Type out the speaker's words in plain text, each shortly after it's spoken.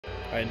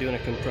Alright, doing a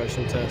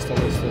compression test on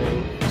this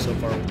thing. So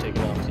far we've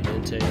taken off the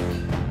intake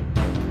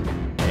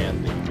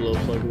and the glow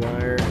plug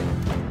wire.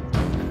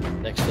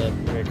 Next up,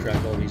 we're going to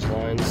crack all these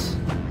lines,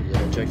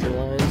 the injector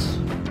lines.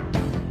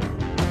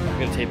 I'm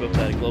going to tape up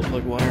that glow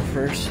plug wire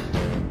first,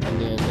 and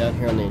then down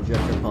here on the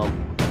injector pump,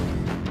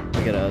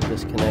 we got to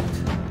disconnect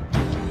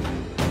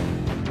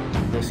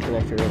this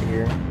connector right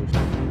here.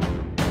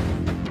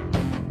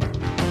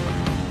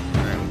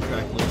 Alright, we'll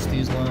crack loose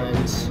these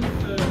lines.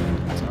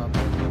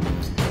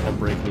 I'll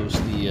break loose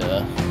the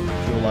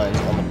fuel lines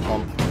on the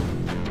pump.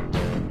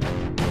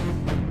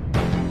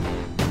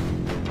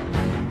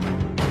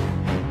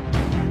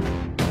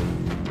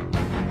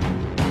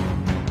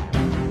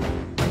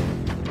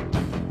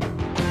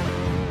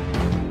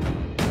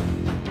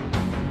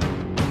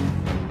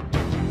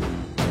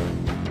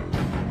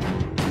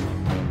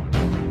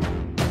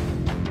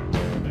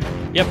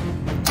 Yep.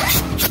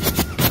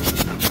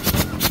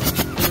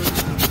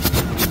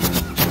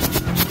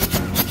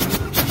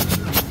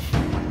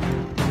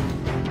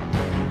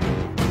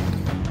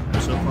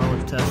 So far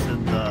we've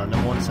tested the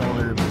number one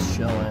cylinder is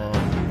showing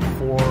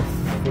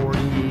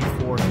 440,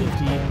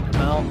 450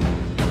 about,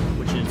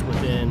 which is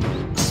within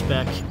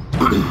spec.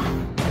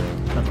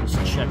 That was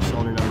check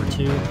cylinder number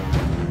 2.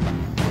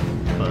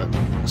 But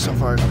so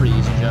far it's a pretty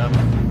easy job.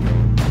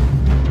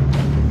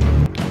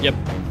 Yep.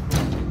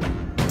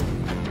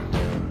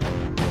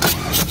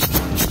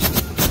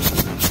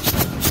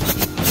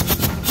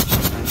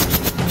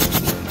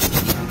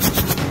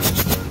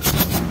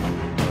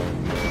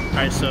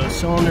 Alright, so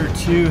cylinder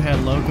 2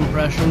 had low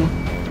compression,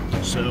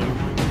 so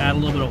add a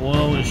little bit of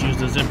oil. We just used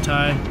a zip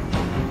tie,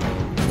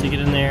 stick it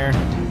in there,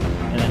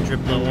 and then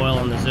drip the oil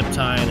on the zip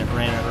tie, and it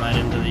ran it right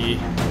into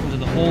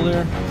the hole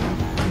there.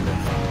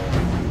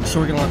 So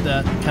we're gonna let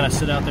that kind of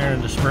sit out there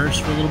and disperse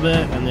for a little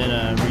bit, and then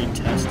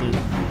retest it.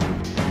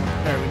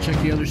 Alright, we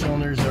checked the other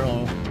cylinders; they're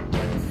all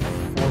like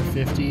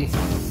 450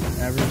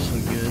 average, so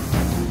good.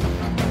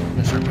 I'm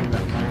gonna start putting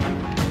that in there.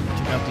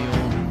 Check out the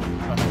old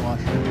pressure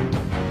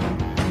washer.